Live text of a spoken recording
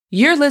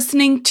You're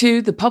listening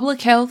to the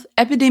Public Health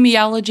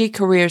Epidemiology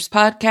Careers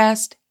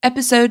Podcast,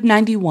 Episode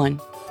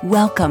 91.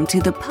 Welcome to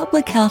the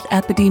Public Health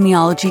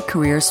Epidemiology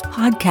Careers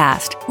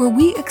Podcast, where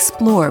we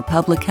explore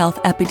public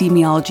health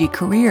epidemiology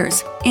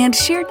careers and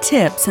share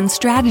tips and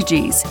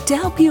strategies to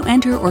help you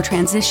enter or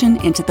transition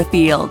into the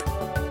field.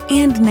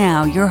 And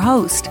now, your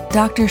host,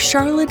 Dr.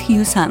 Charlotte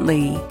Hughes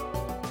Huntley.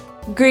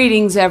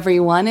 Greetings,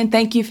 everyone, and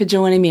thank you for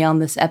joining me on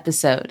this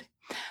episode.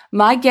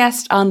 My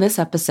guest on this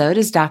episode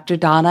is Dr.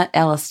 Donna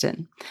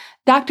Elliston.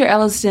 Dr.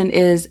 Elliston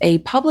is a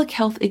public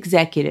health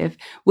executive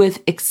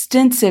with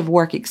extensive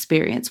work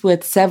experience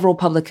with several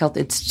public health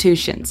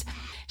institutions.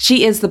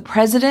 She is the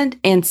president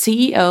and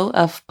CEO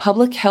of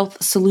Public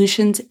Health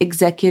Solutions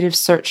Executive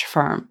Search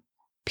Firm,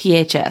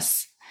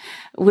 PHS,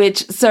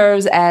 which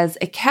serves as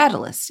a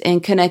catalyst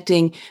in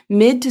connecting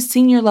mid to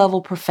senior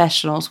level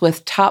professionals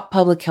with top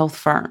public health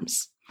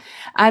firms.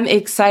 I'm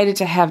excited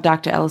to have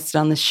Dr.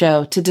 Elliston on the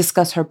show to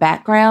discuss her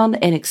background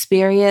and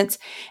experience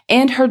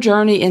and her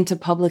journey into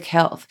public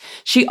health.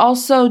 She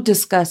also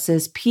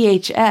discusses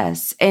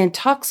PHS and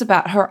talks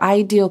about her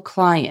ideal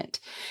client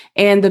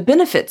and the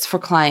benefits for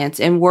clients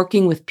in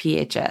working with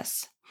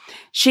PHS.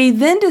 She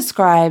then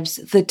describes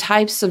the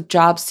types of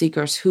job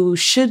seekers who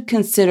should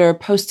consider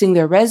posting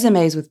their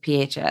resumes with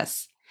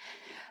PHS.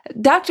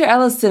 Dr.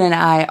 Elliston and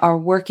I are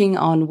working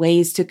on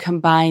ways to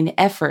combine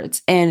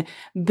efforts and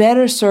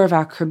better serve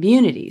our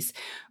communities.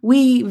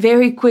 We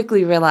very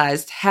quickly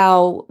realized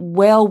how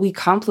well we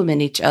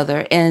complement each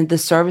other in the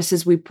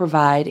services we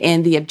provide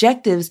and the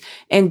objectives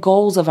and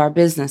goals of our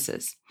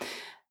businesses.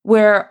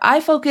 Where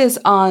I focus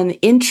on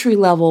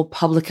entry-level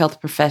public health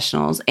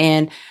professionals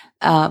and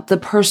the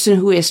person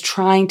who is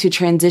trying to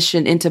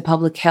transition into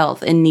public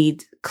health and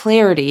needs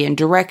clarity and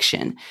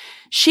direction,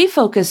 she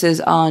focuses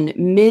on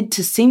mid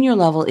to senior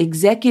level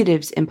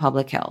executives in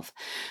public health.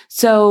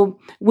 So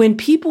when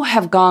people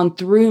have gone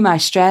through my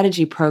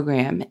strategy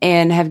program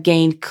and have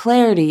gained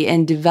clarity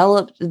and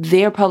developed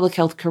their public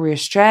health career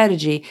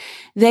strategy,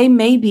 they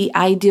may be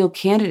ideal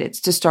candidates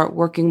to start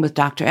working with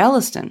Dr.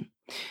 Elliston.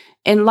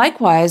 And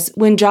likewise,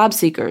 when job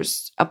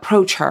seekers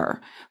approach her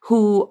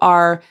who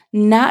are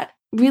not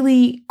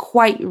really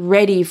quite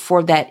ready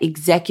for that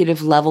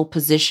executive level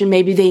position,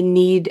 maybe they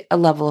need a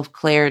level of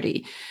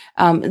clarity,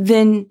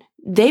 then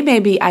they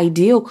may be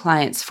ideal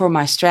clients for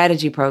my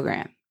strategy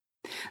program.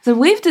 So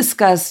we've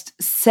discussed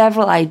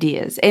several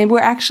ideas, and we're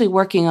actually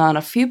working on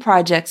a few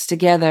projects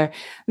together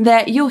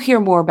that you'll hear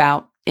more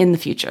about in the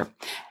future.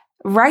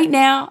 Right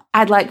now,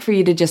 I'd like for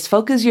you to just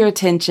focus your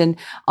attention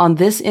on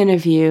this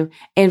interview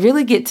and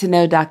really get to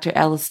know Dr.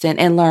 Elliston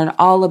and learn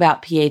all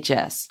about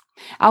PHS.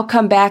 I'll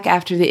come back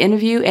after the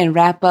interview and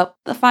wrap up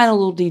the final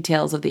little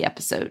details of the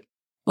episode.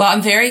 Well,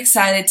 I'm very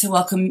excited to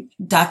welcome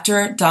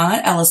Dr.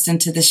 Donna Elliston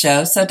to the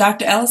show. So,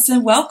 Dr.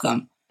 Elliston,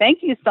 welcome.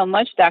 Thank you so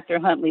much, Dr.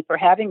 Huntley, for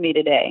having me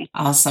today.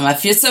 Awesome.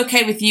 If it's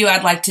okay with you,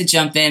 I'd like to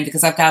jump in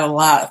because I've got a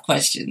lot of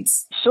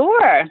questions.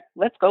 Sure.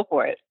 Let's go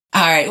for it.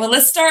 All right. Well,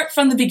 let's start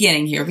from the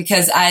beginning here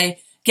because I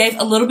gave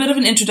a little bit of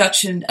an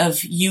introduction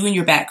of you and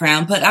your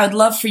background, but I'd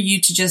love for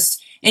you to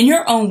just, in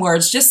your own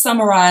words, just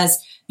summarize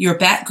your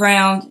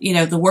background,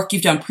 the work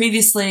you've done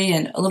previously,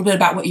 and a little bit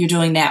about what you're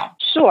doing now.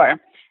 Sure.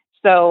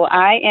 So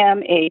I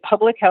am a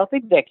public health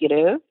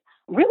executive.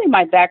 Really,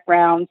 my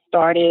background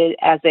started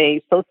as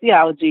a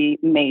sociology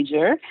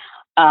major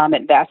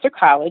at Vassar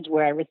College,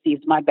 where I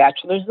received my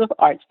Bachelor's of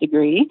Arts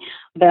degree.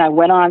 Then I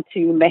went on to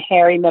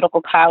Meharry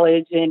Medical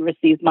College and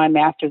received my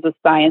Master's of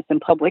Science in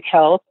Public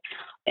Health.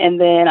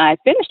 And then I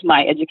finished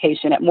my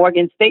education at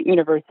Morgan State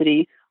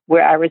University,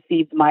 where I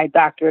received my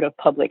Doctorate of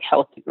Public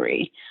Health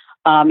degree.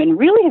 And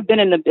really have been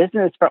in the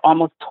business for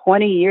almost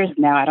 20 years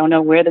now. I don't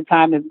know where the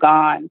time has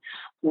gone,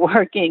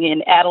 working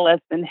in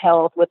adolescent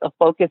health with a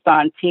focus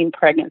on teen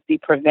pregnancy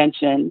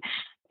prevention.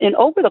 And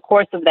over the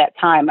course of that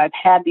time, I've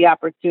had the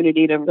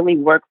opportunity to really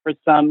work for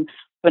some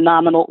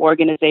phenomenal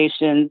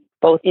organizations,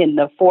 both in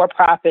the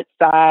for-profit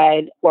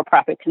side,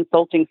 for-profit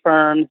consulting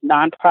firms,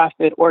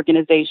 nonprofit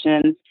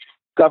organizations,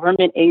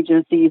 government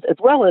agencies, as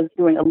well as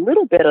doing a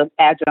little bit of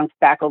adjunct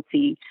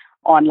faculty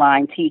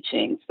online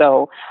teaching.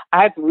 So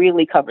I've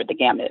really covered the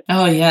gamut.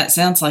 Oh, yeah, it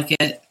sounds like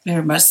it.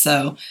 Very much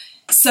so.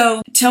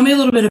 So tell me a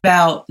little bit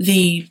about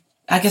a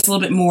little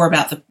bit more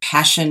about the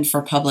passion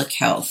for public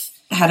health.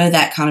 How did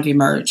that kind of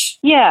emerge?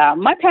 Yeah,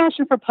 my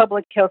passion for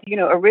public health,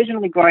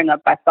 originally growing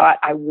up, I thought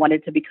I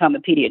wanted to become a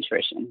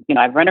pediatrician.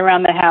 I'd run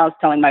around the house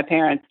telling my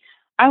parents,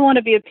 I want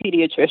to be a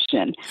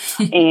pediatrician.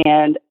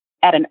 And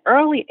at an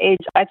early age,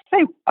 I'd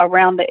say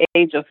around the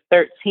age of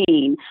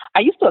 13, I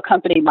used to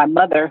accompany my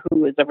mother,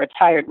 who was a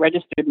retired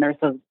registered nurse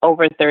of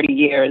over 30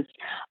 years.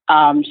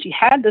 She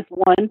had this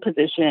one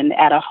position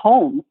at a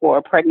home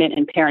for pregnant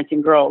and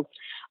parenting girls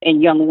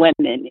and young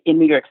women in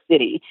New York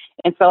City.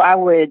 And so I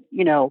would,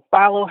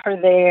 follow her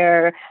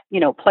there,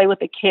 play with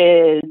the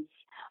kids,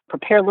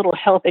 prepare little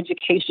health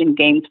education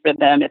games for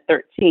them at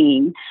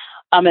 13.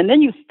 And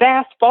then you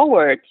fast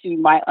forward to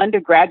my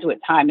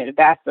undergraduate time at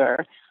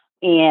Vassar,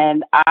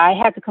 and I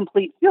had to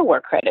complete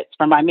fieldwork credits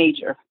for my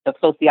major of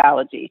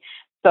sociology.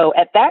 So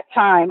at that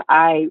time,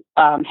 I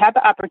had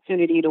the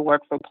opportunity to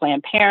work for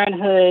Planned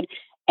Parenthood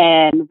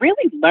and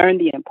really learn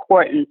the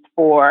importance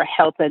for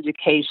health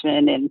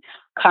education and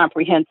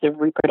comprehensive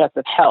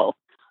reproductive health.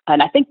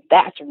 And I think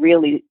that's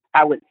really,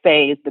 I would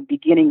say, is the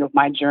beginning of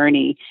my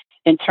journey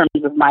in terms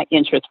of my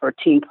interest for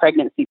teen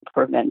pregnancy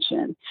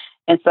prevention.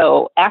 And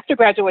so after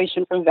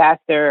graduation from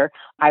Vassar,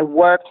 I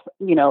worked,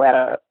 at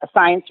a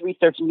science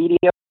research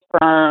media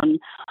firm.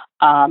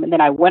 And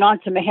then I went on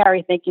to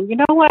Meharry thinking, you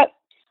know what?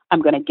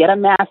 I'm going to get a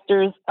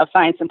master's of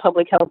science and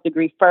public health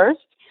degree first,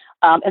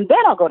 and then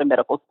I'll go to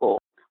medical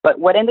school. But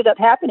what ended up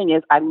happening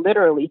is I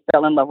literally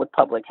fell in love with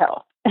public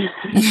health.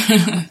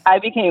 I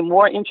became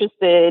more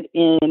interested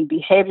in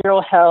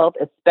behavioral health,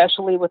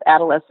 especially with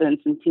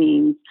adolescents and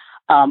teens.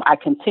 I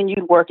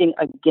continued working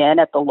again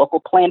at the local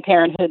Planned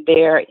Parenthood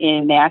there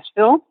in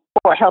Nashville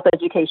for a health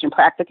education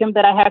practicum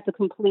that I had to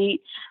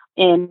complete.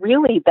 And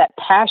really that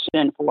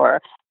passion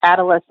for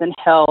adolescent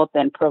health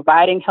and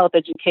providing health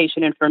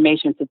education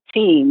information to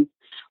teens,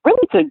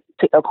 really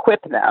to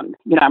equip them.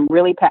 I'm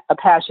really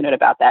passionate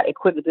about that,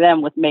 equip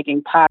them with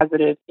making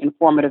positive,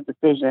 informative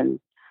decisions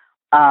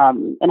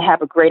and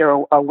have a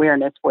greater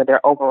awareness for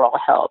their overall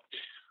health.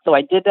 So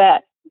I did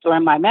that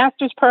during my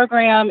master's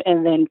program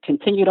and then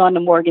continued on to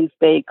Morgan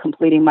State,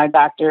 completing my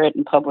doctorate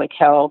in public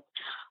health,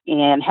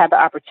 and had the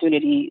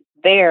opportunity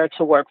there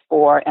to work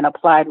for an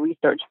applied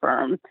research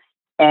firm.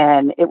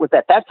 And it was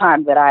at that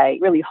time that I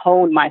really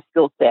honed my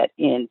skill set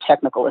in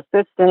technical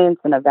assistance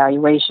and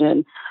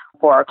evaluation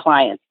for our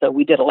clients. So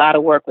we did a lot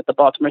of work with the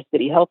Baltimore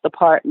City Health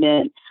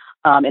Department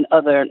and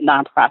other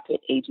nonprofit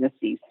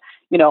agencies.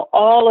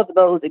 All of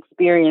those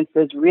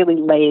experiences really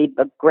laid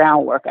the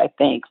groundwork, I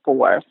think,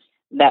 for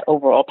that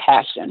overall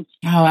passion.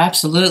 Oh,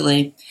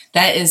 absolutely.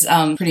 That is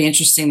pretty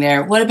interesting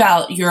there. What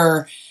about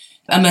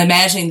I'm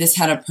imagining this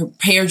kind of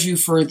prepared you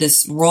for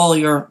this role,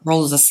 your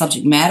role as a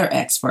subject matter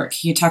expert.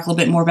 Can you talk a little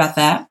bit more about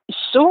that?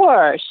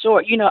 Sure.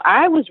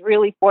 I was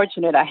really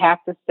fortunate, I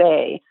have to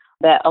say,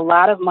 that a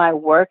lot of my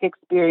work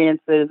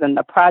experiences and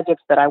the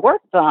projects that I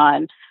worked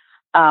on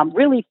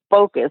really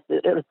focused.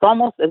 It was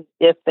almost as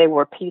if they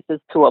were pieces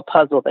to a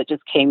puzzle that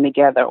just came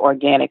together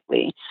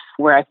organically,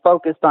 where I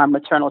focused on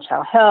maternal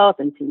child health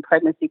and teen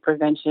pregnancy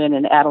prevention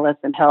and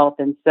adolescent health.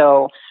 And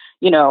so,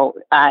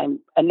 I'm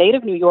a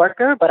native New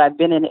Yorker, but I've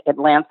been in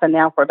Atlanta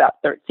now for about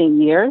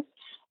 13 years.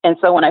 And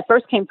so when I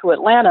first came to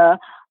Atlanta,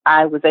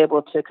 I was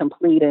able to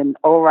complete an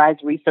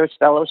ORISE research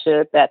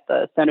fellowship at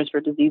the Centers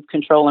for Disease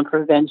Control and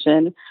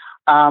Prevention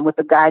with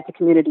a guide to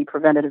community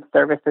preventative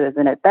services.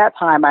 And at that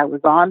time, I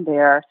was on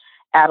their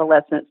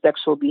adolescent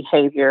sexual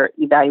behavior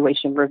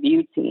evaluation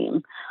review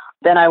team.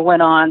 Then I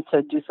went on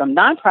to do some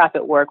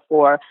nonprofit work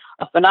for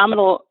a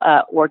phenomenal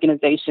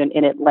organization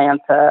in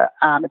Atlanta.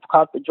 It's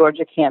called the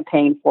Georgia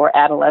Campaign for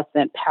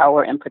Adolescent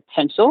Power and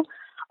Potential.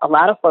 A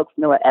lot of folks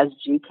know it as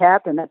GCAP,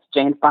 and that's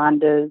Jane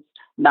Fonda's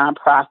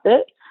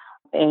nonprofit.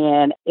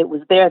 And it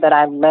was there that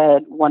I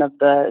led one of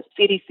the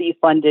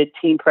CDC-funded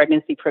teen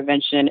pregnancy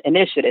prevention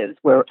initiatives,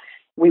 where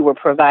we were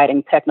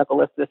providing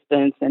technical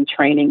assistance and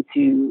training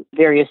to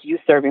various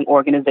youth-serving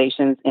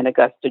organizations in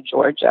Augusta,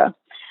 Georgia.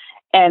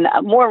 And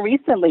more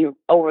recently,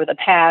 over the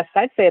past,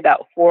 I'd say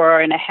about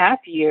 4.5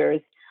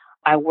 years,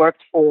 I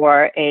worked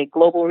for a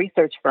global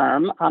research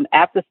firm,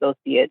 Apps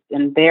Associates,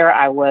 and there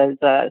I was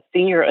a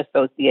senior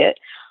associate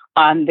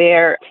on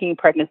their teen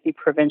pregnancy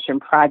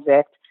prevention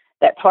project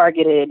that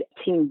targeted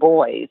teen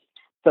boys.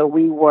 So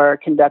we were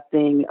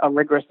conducting a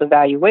rigorous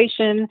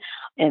evaluation,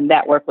 and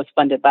that work was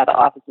funded by the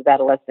Office of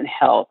Adolescent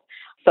Health.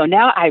 So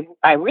now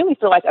I really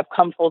feel like I've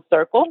come full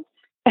circle.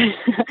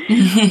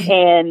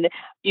 And,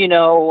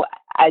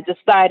 I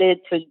decided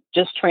to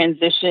just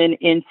transition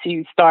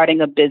into starting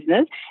a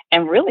business.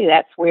 And really,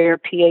 that's where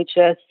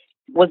PHS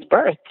was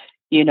birthed,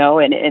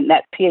 and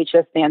that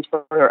PHS stands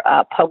for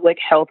Public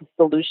Health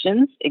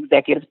Solutions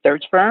Executive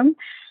Search Firm.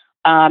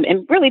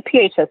 And really,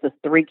 PHS has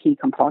 3 key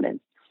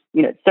components.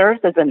 It serves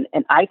as an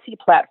IT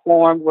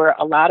platform where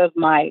a lot of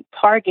my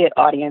target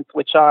audience,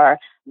 which are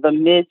the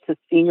mid to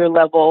senior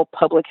level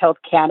public health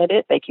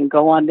candidate, they can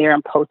go on there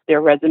and post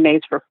their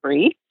resumes for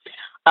free.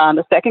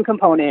 The second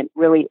component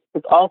really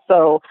is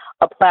also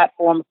a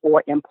platform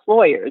for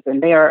employers,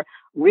 and they are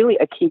really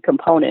a key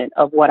component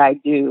of what I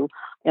do.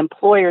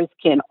 Employers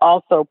can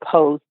also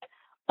post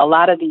a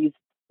lot of these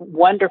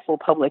wonderful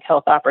public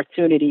health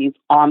opportunities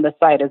on the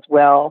site as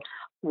well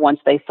once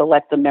they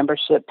select the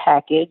membership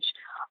package.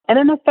 And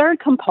then the third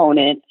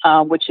component,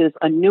 which is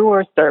a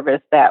newer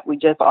service that we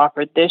just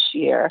offered this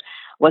year,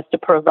 was to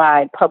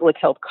provide public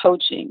health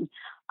coaching.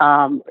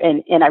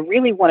 And I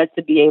really wanted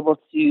to be able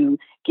to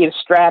give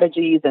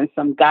strategies and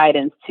some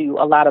guidance to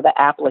a lot of the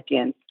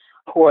applicants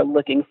who are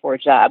looking for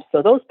jobs.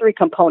 So those 3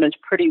 components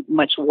pretty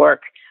much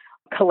work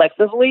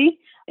collectively.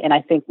 And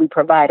I think we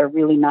provide a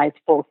really nice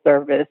full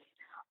service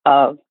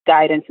of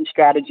guidance and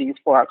strategies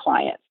for our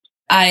clients.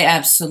 I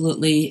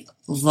absolutely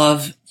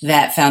love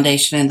that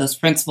foundation and those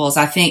principles.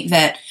 I think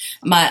that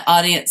my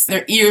audience,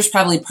 their ears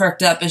probably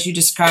perked up as you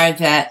described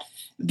that,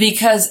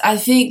 because I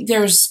think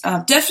there's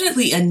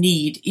definitely a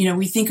need.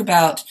 We think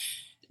about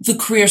the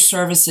career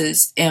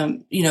services,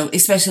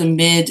 especially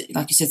mid,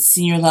 like you said,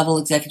 senior level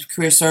executive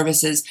career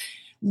services,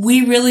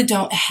 we really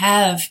don't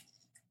have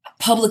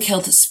public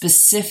health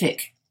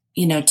specific,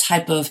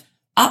 type of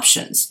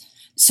options.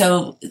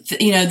 So,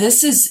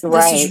 this is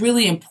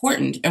really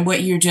important. And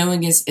what you're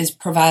doing is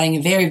providing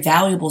a very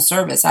valuable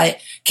service.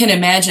 I can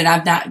imagine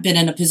I've not been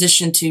in a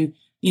position to,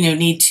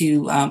 need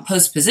to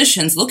post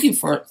positions looking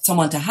for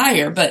someone to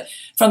hire. But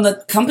from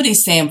the company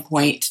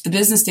standpoint, the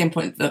business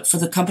standpoint, for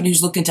the company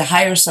who's looking to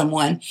hire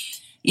someone,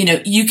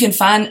 you can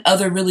find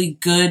other really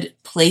good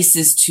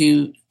places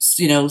to,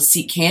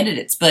 seek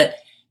candidates. But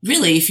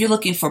really, if you're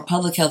looking for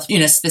public health,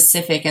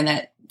 specific and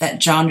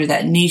that genre,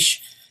 that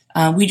niche,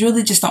 we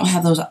really just don't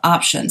have those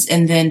options.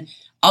 And then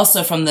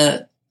also from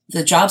the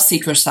job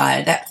seeker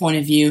side, that point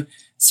of view,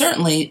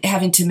 certainly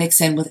having to mix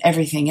in with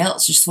everything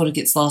else just sort of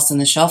gets lost in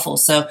the shuffle.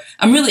 So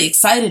I'm really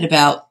excited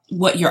about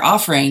what you're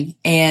offering.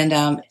 And,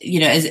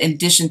 as in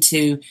addition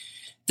to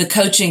the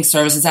coaching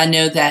services, I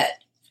know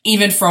that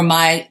even from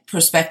my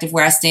perspective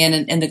where I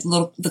stand and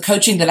the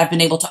coaching that I've been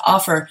able to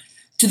offer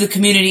to the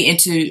community and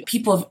to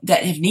people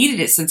that have needed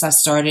it since I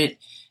started,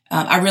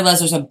 I realize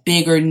there's a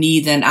bigger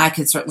need than I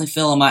could certainly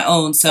fill on my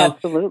own. So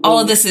Absolutely. All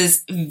of this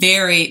is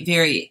very,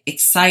 very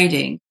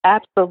exciting.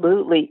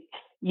 Absolutely.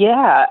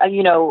 Yeah.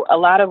 A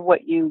lot of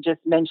what you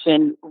just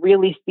mentioned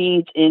really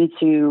feeds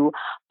into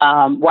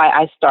why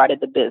I started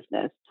the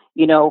business.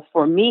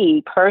 For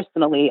me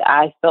personally,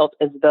 I felt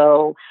as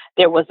though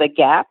there was a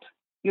gap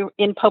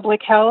in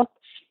public health,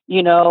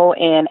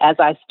 and as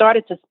I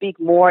started to speak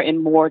more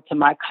and more to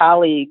my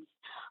colleagues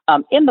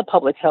in the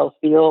public health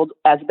field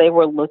as they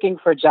were looking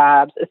for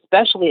jobs,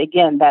 especially,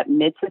 again, that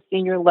mid to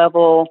senior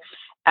level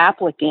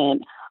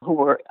applicant who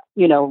were,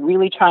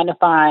 really trying to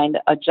find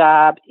a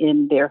job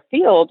in their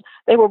field,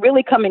 they were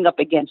really coming up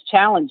against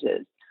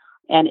challenges.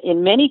 And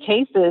in many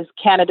cases,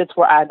 candidates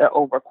were either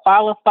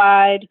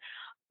overqualified,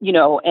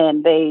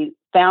 and they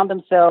found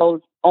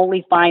themselves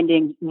only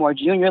finding more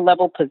junior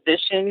level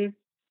positions.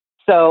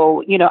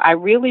 So, I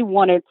really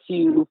wanted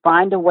to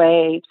find a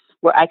way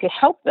where I could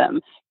help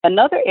them.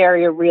 Another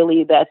area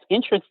really that's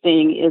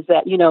interesting is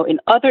that, in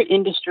other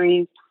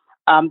industries,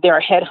 there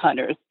are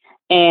headhunters,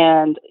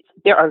 and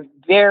there are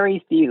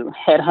very few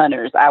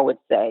headhunters, I would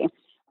say,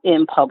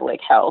 in public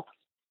health.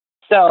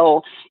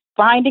 So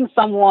finding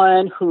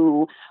someone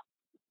who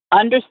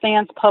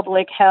understands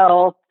public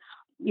health,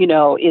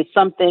 is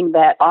something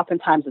that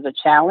oftentimes is a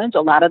challenge.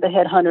 A lot of the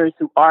headhunters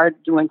who are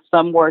doing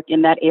some work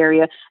in that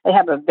area, they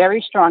have a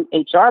very strong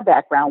HR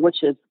background,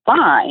 which is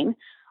fine,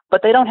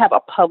 but they don't have a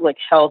public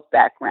health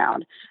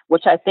background,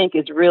 which I think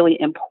is really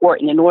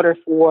important in order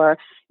for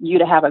you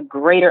to have a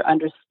greater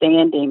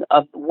understanding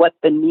of what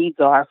the needs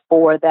are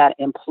for that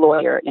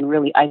employer and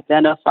really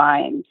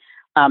identifying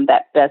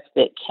that best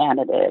fit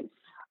candidate.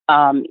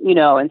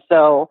 And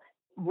so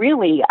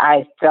really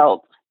I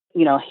felt,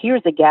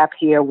 here's a gap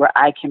here where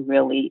I can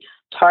really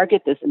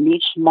target this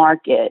niche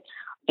market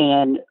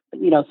and,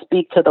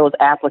 speak to those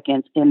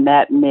applicants in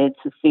that mid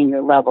to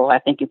senior level. I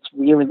think it's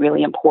really,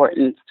 really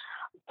important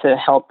to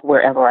help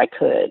wherever I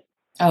could.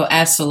 Oh,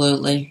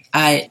 absolutely.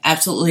 I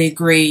absolutely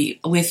agree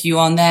with you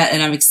on that.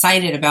 And I'm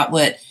excited about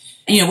what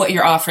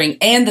you're offering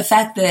and the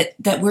fact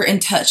that we're in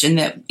touch and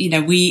that,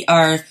 we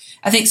are,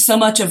 I think so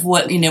much of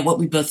what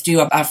we both do,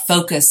 our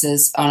focus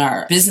is on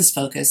our business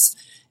focus.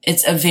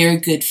 It's a very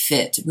good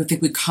fit. We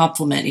think we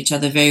complement each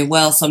other very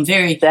well. So I'm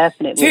very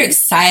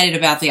excited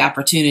about the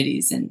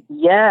opportunities. And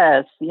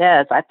yes.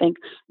 I think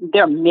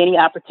there are many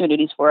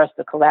opportunities for us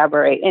to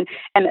collaborate. And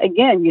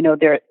again,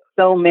 there are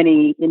so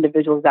many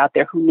individuals out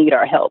there who need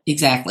our help.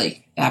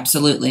 Exactly.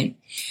 Absolutely.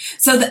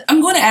 So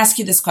I'm going to ask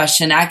you this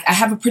question. I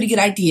have a pretty good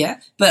idea,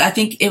 but I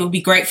think it would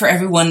be great for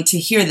everyone to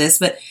hear this.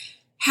 But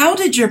how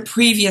did your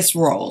previous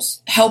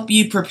roles help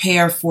you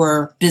prepare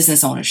for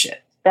business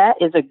ownership? That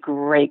is a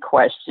great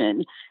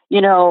question.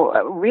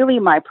 Really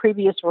my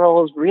previous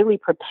roles really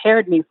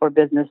prepared me for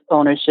business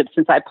ownership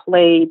since I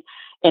played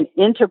an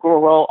integral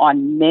role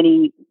on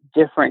many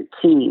different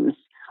teams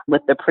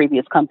with the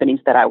previous companies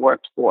that I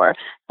worked for.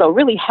 So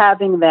really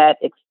having that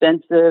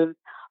extensive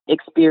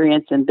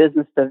experience in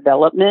business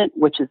development,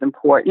 which is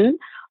important,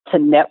 to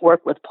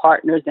network with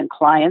partners and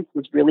clients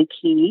was really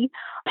key.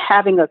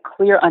 Having a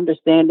clear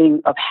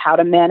understanding of how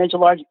to manage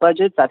large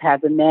budgets. I've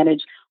had to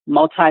manage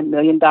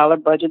multi-million-dollar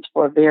budgets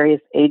for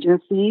various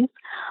agencies.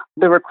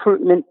 The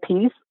recruitment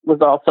piece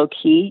was also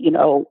key.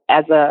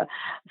 As a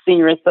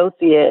senior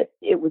associate,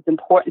 it was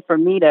important for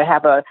me to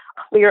have a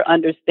clear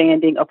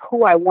understanding of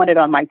who I wanted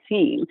on my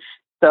team.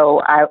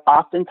 So I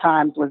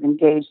oftentimes was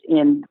engaged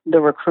in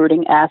the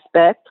recruiting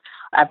aspect.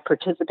 I've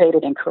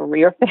participated in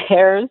career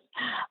fairs,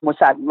 which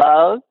I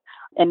love,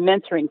 and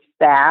mentoring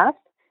staff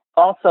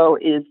also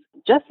is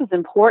just as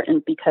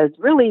important because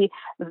really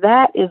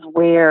that is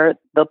where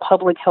the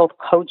public health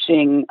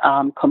coaching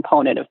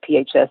component of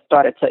PHS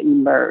started to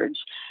emerge.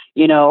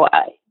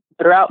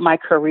 Throughout my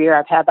career,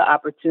 I've had the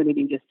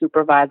opportunity to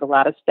supervise a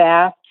lot of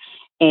staff.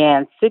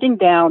 and sitting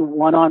down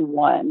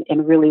one-on-one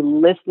and really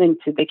listening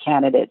to the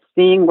candidates,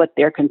 seeing what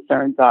their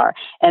concerns are,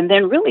 and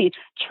then really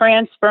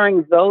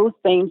transferring those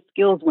same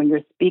skills when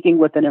you're speaking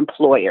with an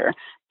employer,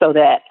 so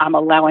that I'm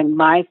allowing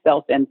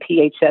myself and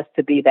PHS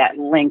to be that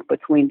link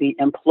between the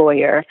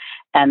employer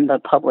and the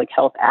public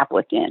health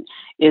applicant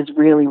is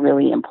really,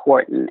 really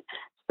important.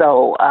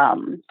 So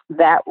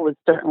that was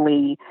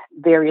certainly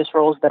various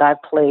roles that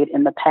I've played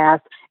in the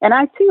past. And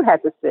I, too,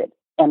 had to sit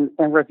and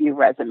review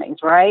resumes,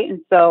 right?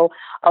 And so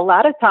a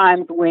lot of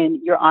times when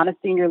you're on a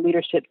senior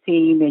leadership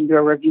team and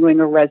you're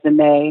reviewing a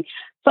resume,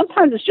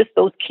 sometimes it's just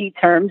those key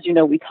terms. You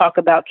know, we talk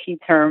about key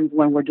terms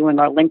when we're doing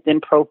our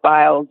LinkedIn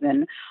profiles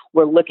and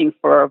we're looking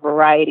for a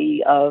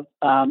variety of,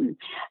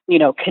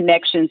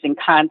 connections and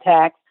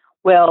contacts.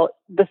 Well,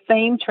 the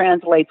same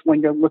translates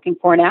when you're looking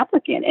for an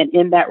applicant and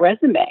in that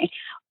resume.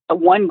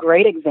 One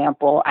great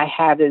example I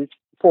have is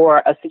for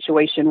a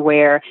situation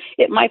where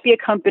it might be a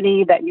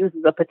company that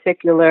uses a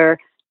particular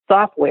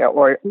software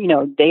or,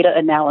 data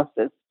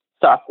analysis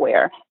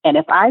software. And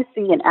if I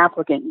see an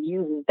applicant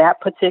uses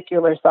that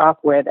particular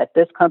software that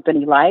this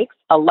company likes,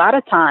 a lot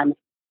of times,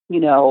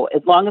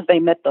 as long as they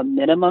met the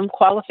minimum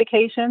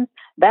qualifications,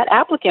 that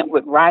applicant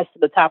would rise to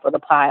the top of the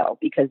pile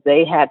because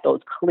they had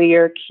those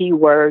clear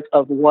keywords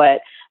of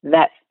what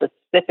that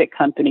specific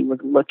company was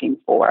looking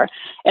for.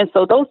 And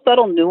so those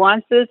subtle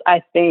nuances,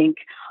 I think,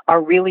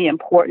 are really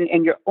important.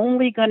 And you're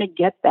only going to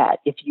get that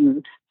if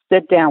you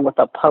sit down with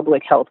a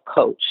public health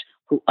coach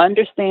who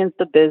understands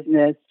the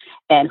business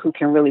and who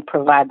can really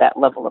provide that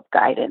level of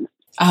guidance.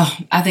 Oh,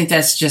 I think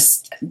that's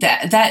just,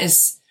 that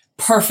is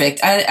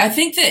perfect. I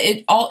think that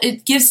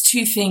it gives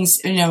two things,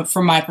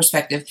 from my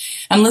perspective.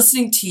 I'm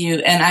listening to you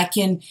and I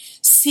can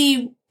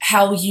see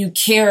how you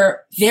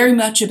care very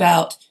much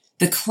about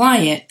the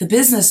client, the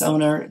business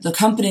owner, the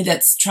company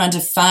that's trying to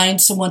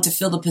find someone to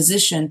fill the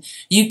position.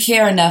 You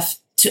care enough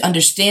to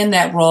understand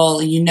that role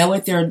and you know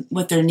what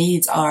their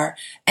needs are.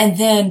 And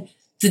then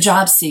the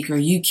job seeker,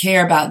 you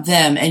care about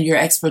them and your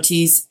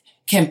expertise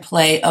can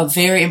play a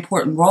very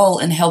important role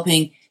in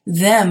helping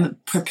them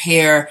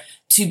prepare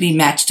to be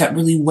matched up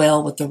really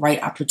well with the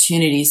right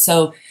opportunity.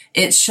 So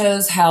it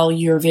shows how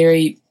you're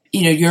very,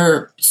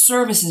 your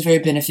service is very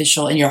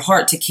beneficial and your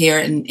heart to care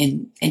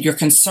and your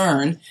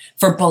concern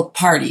for both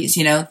parties.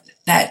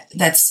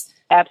 That's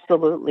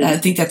absolutely. I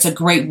think that's a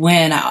great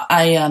win.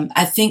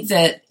 I think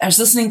that I was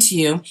listening to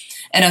you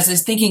and as I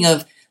was thinking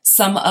of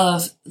some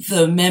of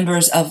the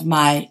members of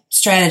my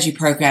strategy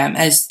program,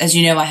 as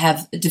you know, I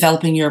have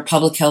Developing Your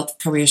Public Health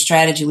Career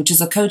Strategy, which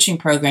is a coaching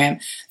program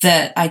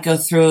that I go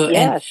through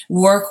and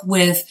work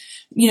with,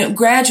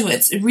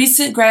 graduates,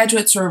 recent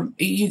graduates, or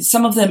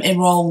some of them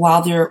enroll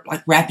while they're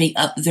like wrapping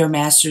up their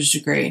master's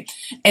degree.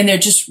 And they're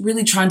just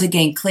really trying to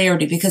gain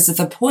clarity because at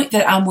the point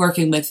that I'm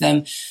working with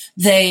them,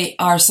 they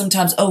are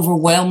sometimes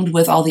overwhelmed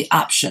with all the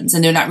options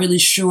and they're not really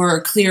sure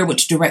or clear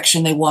which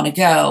direction they want to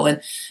go.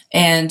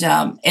 And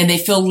they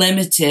feel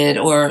limited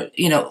or,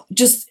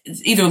 just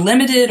either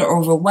limited or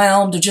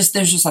overwhelmed or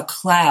there's just a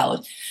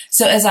cloud.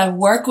 So as I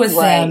work with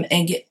them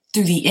and get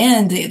through the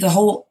end, the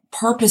whole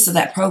purpose of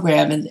that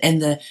program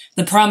and the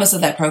promise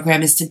of that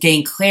program is to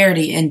gain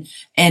clarity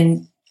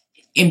and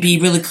be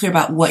really clear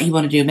about what you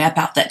want to do, map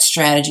out that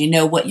strategy,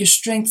 know what your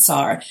strengths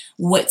are,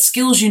 what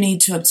skills you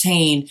need to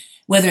obtain,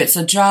 whether it's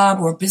a job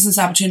or business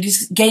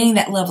opportunities, gaining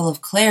that level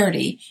of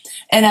clarity.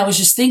 And I was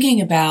just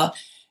thinking about,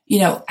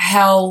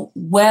 how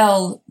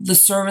well the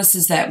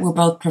services that we're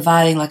both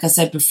providing, like I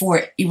said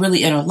before, you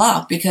really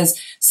interlock because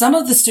some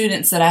of the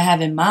students that I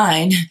have in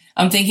mind,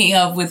 I'm thinking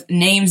of with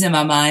names in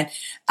my mind,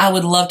 I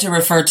would love to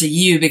refer to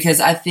you because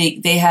I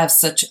think they have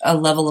such a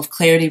level of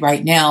clarity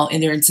right now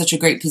and they're in such a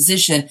great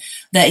position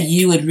that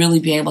you would really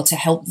be able to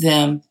help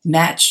them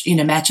match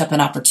up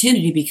an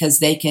opportunity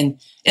because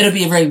it'll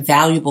be a very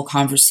valuable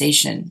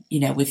conversation,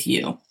 with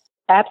you.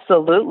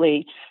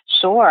 Absolutely.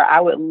 Sure. I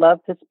would love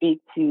to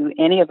speak to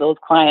any of those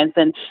clients.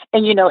 And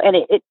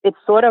it's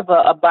sort of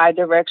a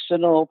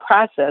bidirectional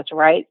process,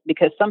 right?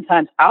 Because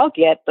sometimes I'll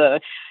get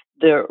the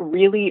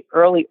really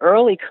early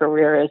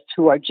careerists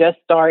who are just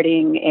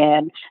starting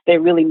and they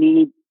really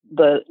need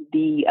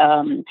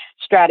the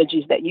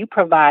strategies that you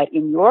provide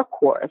in your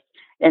course.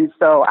 And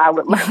so I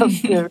would love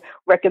to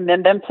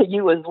recommend them to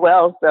you as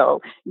well.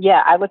 So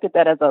yeah, I look at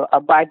that as a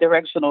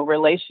bidirectional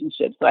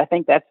relationship. So I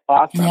think that's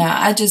awesome. Yeah,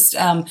 I just,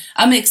 I'm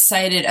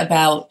excited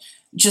about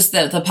just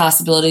the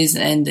possibilities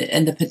and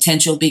the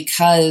potential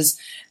because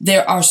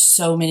there are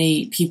so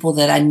many people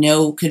that I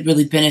know could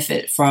really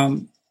benefit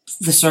from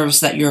the service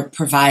that you're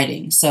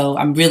providing. So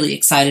I'm really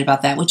excited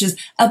about that, which is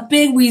a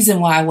big reason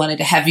why I wanted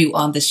to have you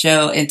on the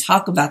show and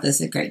talk about this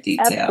in great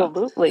detail.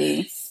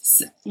 Absolutely.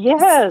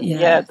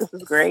 Yes, this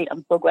is great.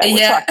 I'm so glad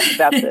we're talking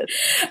about this.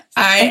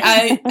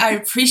 I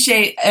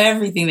appreciate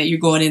everything that you're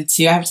going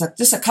into. I have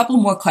just a couple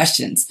more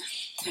questions.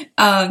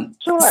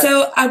 Sure.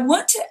 So I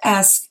want to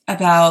ask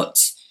about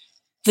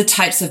the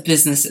types of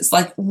businesses.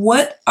 Like,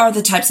 what are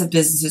the types of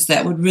businesses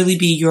that would really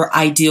be your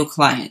ideal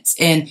clients?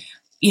 And,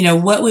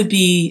 what would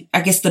be,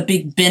 I guess, the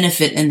big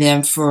benefit in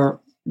them for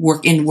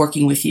working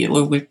with you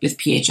or with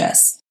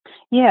PHS?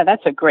 Yeah,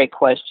 that's a great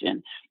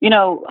question.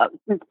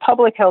 Since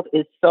public health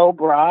is so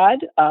broad,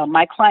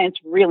 my clients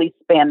really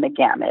span the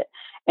gamut.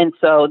 And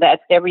so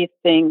that's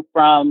everything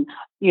from,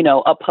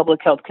 a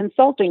public health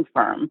consulting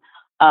firm,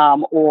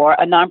 or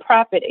a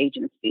nonprofit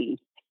agency,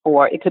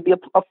 or it could be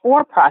a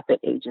for-profit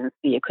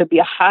agency. It could be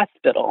a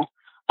hospital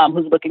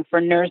who's looking for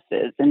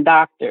nurses and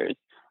doctors.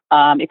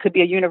 It could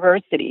be a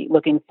university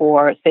looking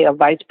for, say, a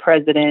vice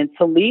president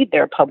to lead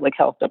their public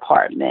health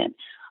department.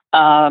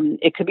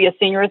 It could be a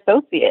senior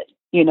associate,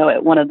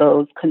 at one of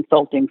those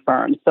consulting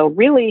firms. So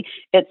really,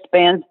 it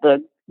spans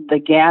the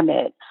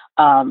gamut.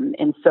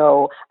 And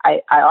so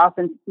I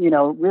often,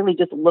 really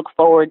just look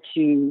forward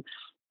to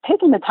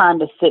taking the time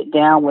to sit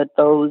down with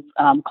those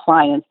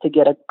clients to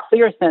get a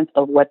clear sense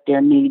of what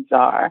their needs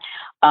are.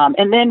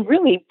 And then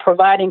really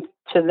providing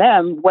to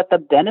them what the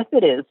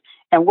benefit is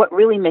and what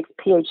really makes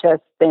PHS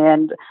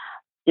stand,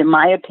 in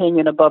my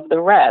opinion, above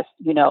the rest.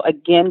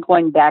 Again,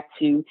 going back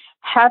to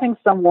having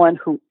someone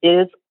who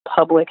is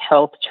public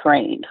health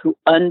trained, who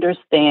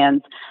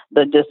understands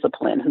the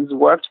discipline, who's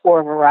worked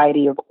for a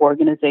variety of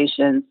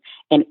organizations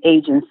and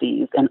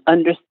agencies and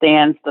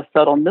understands the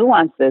subtle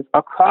nuances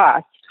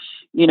across,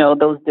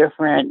 those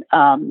different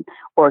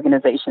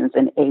organizations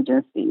and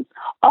agencies.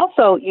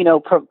 Also,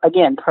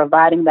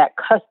 providing that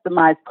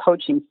customized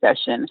coaching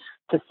session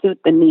to suit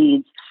the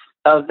needs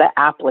of the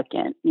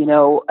applicant.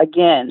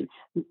 Again,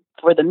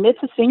 for the mid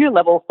to senior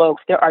level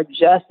folks, there are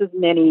just as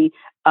many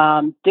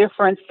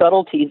different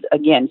subtleties.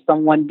 Again,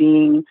 someone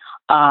being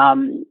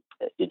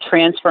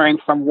transferring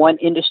from one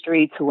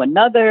industry to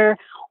another,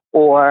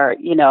 or,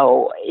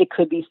 it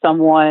could be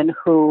someone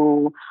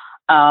who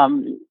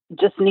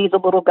just needs a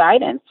little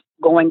guidance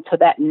going to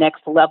that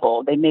next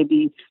level. They may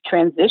be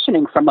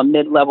transitioning from a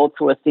mid-level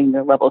to a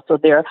senior level. So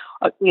there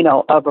are,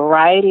 a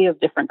variety of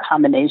different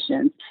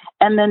combinations.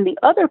 And then the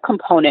other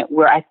component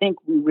where I think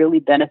we really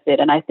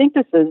benefit, and I think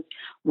this is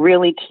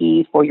really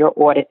key for your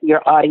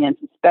audience,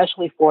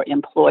 especially for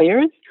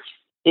employers,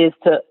 is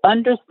to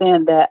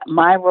understand that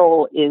my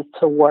role is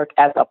to work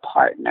as a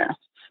partner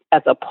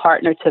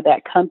to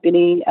that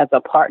company, as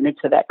a partner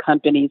to that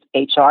company's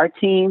HR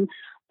team.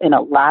 In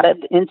a lot of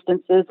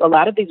instances, a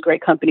lot of these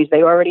great companies,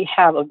 they already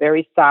have a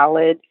very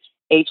solid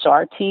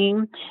HR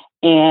team.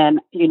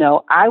 And,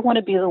 I want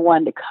to be the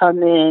one to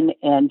come in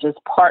and just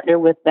partner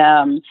with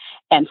them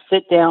and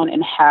sit down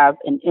and have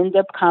an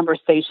in-depth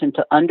conversation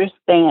to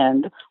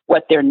understand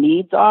what their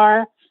needs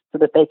are so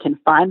that they can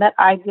find that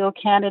ideal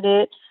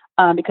candidate.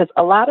 Because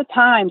a lot of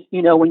times,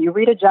 when you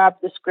read a job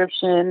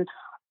description,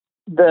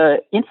 the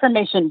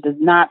information does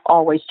not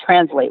always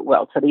translate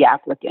well to the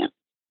applicant.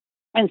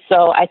 And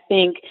so I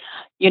think,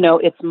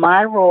 it's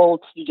my role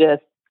to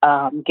just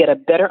get a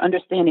better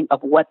understanding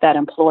of what that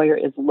employer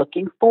is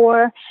looking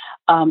for,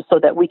 so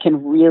that we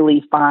can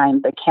really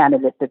find the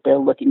candidate that they're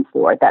looking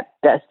for, that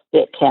best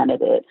fit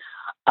candidate.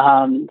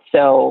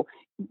 So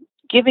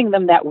giving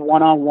them that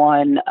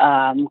one-on-one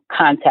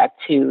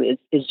contact too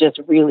is just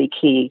really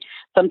key.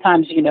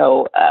 Sometimes,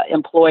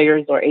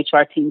 employers or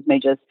HR teams may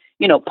just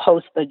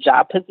post the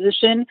job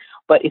position.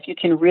 But if you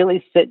can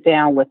really sit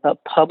down with a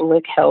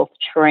public health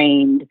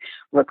trained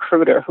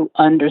recruiter who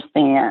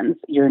understands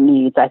your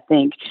needs, I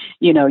think,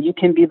 you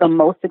can be the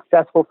most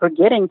successful for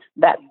getting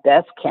that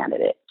best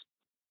candidate.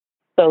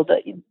 So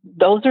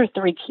those are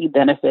three key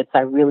benefits I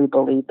really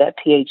believe that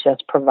PHS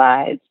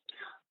provides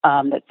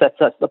that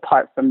sets us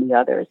apart from the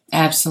others.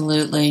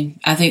 Absolutely.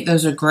 I think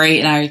those are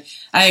great. And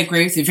I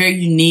agree with you. Very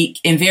unique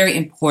and very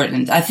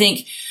important. I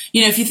think,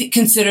 if you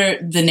consider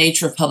the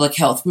nature of public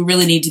health, we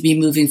really need to be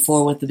moving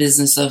forward with the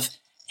business of,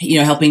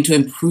 helping to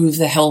improve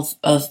the health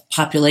of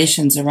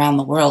populations around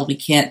the world. We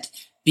can't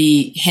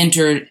be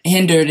hindered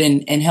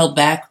and held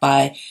back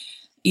by,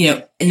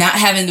 not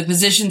having the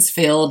positions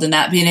filled and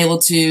not being able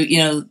to,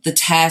 the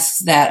tasks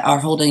that are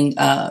holding,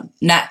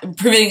 not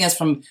preventing us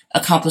from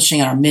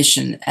accomplishing our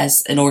mission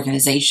as an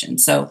organization.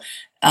 So,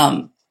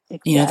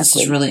 Exactly. This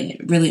is really,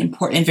 really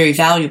important and very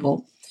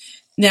valuable.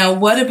 Now,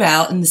 what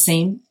about in the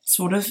same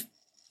sort of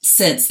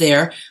sense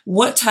there,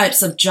 what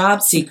types of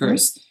job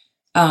seekers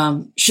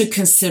should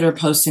consider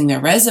posting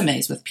their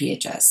resumes with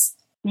PHS?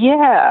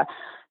 Yeah.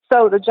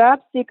 So the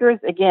job seekers,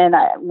 again,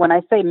 when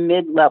I say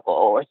mid-level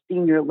or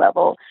senior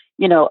level,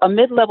 a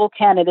mid-level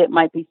candidate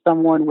might be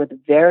someone with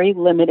very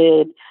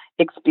limited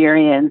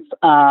experience,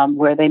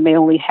 where they may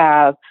only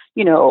have,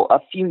 a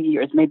few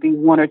years, maybe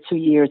 1 or 2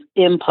 years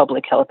in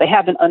public health. They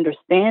have an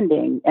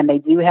understanding and they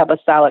do have a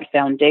solid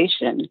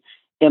foundation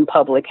in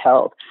public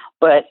health,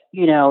 but,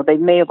 they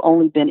may have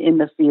only been in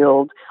the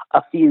field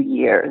a few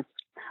years.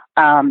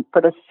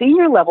 For the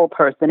senior level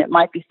person, it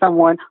might be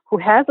someone who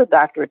has a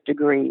doctorate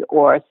degree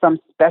or some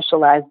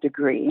specialized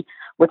degree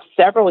with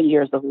several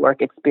years of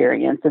work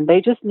experience. And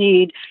they just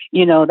need,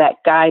 that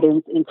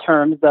guidance in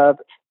terms of,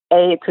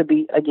 it could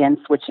be, again,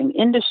 switching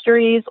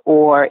industries,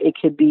 or it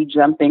could be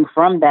jumping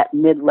from that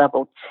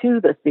mid-level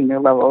to the senior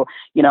level.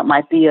 It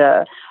might be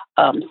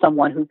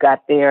someone who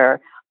got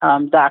their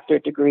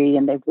doctorate degree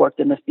and they've worked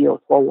in the field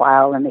for a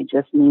while and they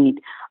just need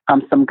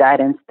some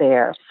guidance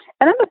there.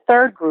 And then the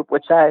third group,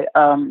 which I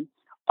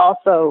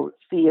also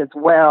see as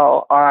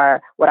well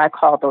are what I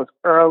call those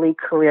early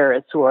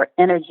careerists who are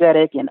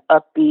energetic and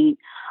upbeat,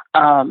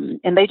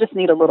 and they just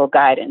need a little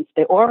guidance.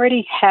 They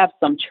already have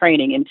some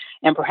training,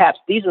 and perhaps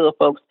these are the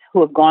folks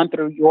who have gone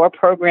through your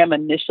program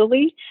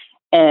initially,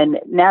 and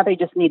now they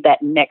just need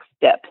that next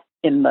step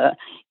in their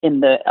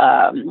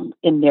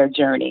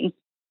journey.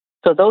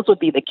 So those would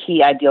be the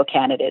key ideal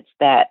candidates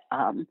that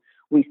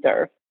we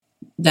serve.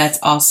 That's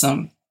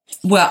awesome.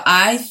 Well,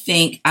 I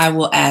think I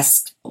will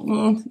ask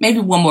maybe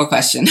one more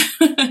question.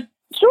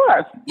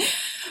 Sure.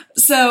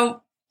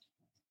 So,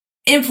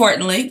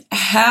 importantly,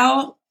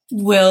 how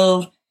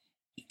do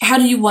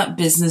you want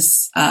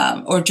businesses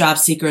or job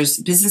seekers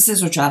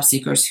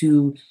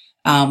who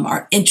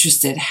are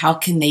interested, how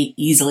can they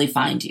easily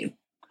find you?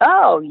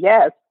 Oh,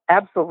 yes,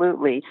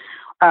 absolutely.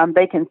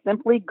 They can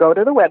simply go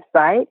to the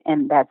website,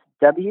 and that's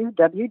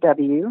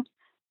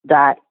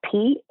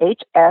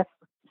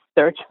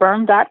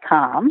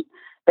www.phssearchfirm.com.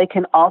 They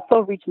can also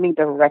reach me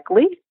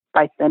directly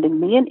by sending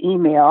me an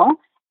email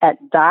at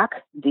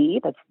docd,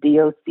 that's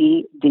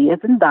D-O-C, D as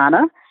in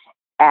Donna,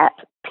 at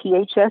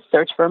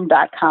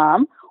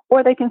phssearchfirm.com,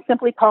 or they can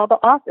simply call the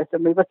office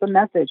and leave us a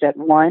message at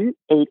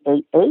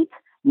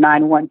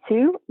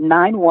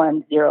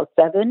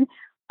 1-888-912-9107.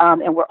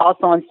 And we're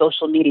also on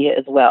social media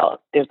as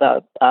well. There's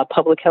a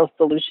Public Health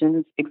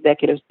Solutions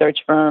Executive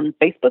Search Firm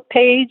Facebook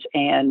page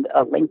and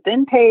a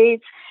LinkedIn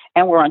page,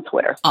 and we're on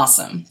Twitter.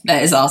 Awesome.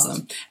 That is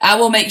awesome. I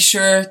will make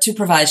sure to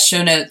provide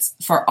show notes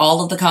for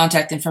all of the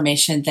contact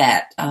information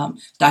that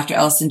Dr.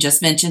 Elliston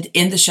just mentioned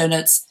in the show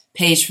notes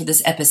page for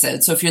this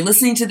episode. So if you're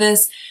listening to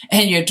this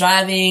and you're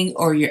driving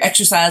or you're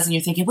exercising,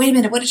 you're thinking, wait a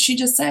minute, what did she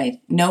just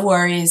say? No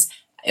worries.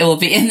 It will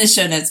be in the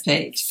show notes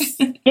page.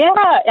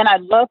 Yeah, and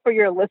I'd love for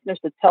your listeners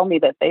to tell me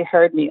that they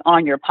heard me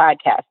on your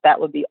podcast.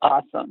 That would be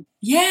awesome.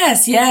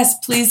 Yes,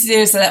 please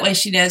do. So that way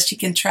she knows she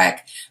can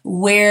track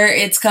where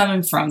it's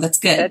coming from. That's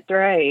good. That's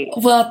right.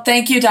 Well,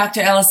 thank you,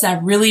 Dr. Elliston. I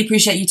really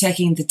appreciate you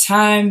taking the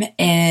time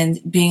and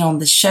being on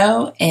the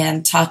show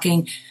and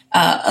telling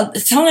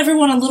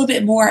everyone a little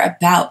bit more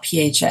about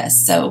PHS.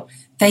 So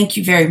thank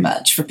you very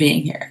much for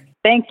being here.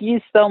 Thank you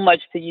so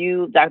much to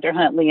you, Dr.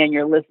 Huntley, and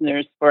your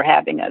listeners for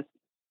having us.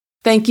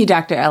 Thank you,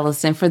 Dr.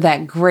 Elliston, for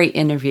that great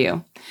interview.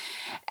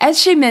 As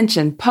she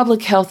mentioned,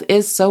 public health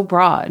is so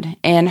broad,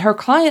 and her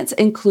clients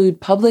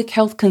include public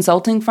health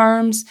consulting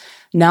firms,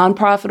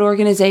 nonprofit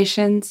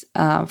organizations,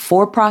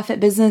 for-profit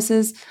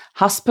businesses,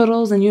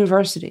 hospitals, and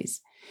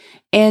universities.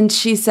 And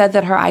she said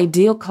that her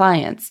ideal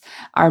clients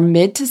are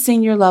mid to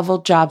senior level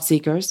job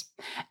seekers,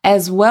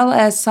 as well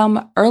as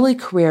some early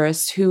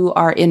careerists who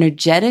are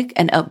energetic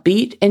and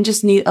upbeat and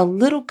just need a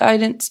little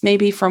guidance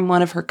maybe from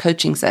one of her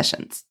coaching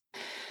sessions.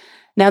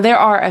 Now, there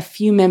are a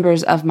few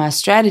members of my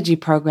strategy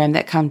program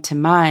that come to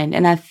mind,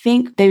 and I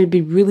think they would be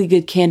really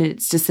good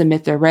candidates to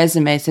submit their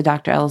resumes to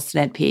Dr.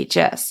 Elliston at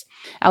PHS.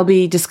 I'll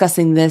be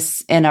discussing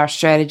this in our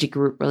strategy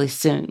group really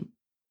soon.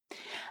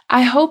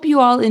 I hope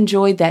you all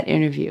enjoyed that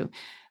interview.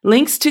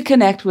 Links to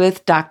connect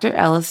with Dr.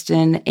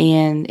 Elliston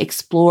and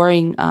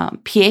exploring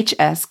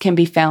PHS can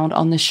be found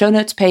on the show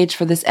notes page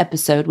for this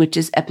episode, which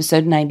is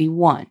episode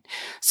 91.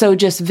 So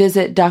just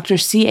visit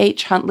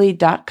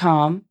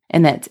drchuntley.com,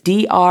 and that's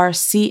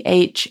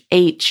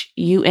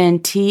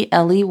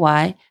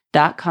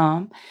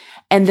drchuntley.com,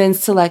 and then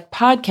select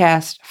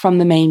podcast from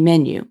the main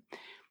menu.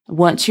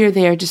 Once you're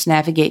there, just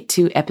navigate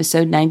to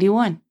episode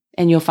 91,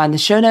 and you'll find the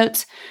show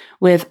notes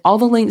with all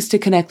the links to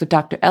connect with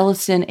Dr.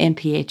 Elliston and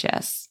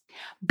PHS.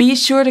 Be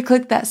sure to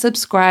click that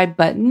subscribe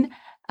button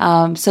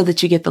so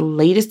that you get the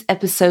latest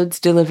episodes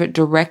delivered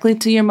directly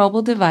to your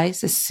mobile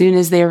device as soon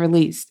as they're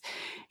released.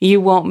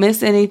 You won't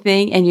miss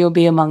anything, and you'll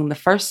be among the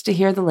first to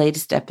hear the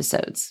latest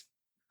episodes.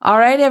 All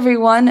right,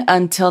 everyone,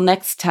 until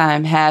next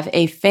time, have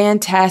a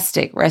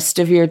fantastic rest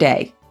of your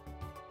day.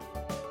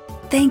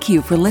 Thank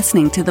you for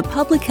listening to the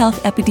Public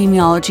Health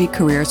Epidemiology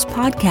Careers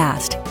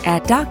Podcast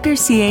at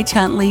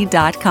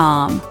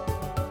drchuntley.com.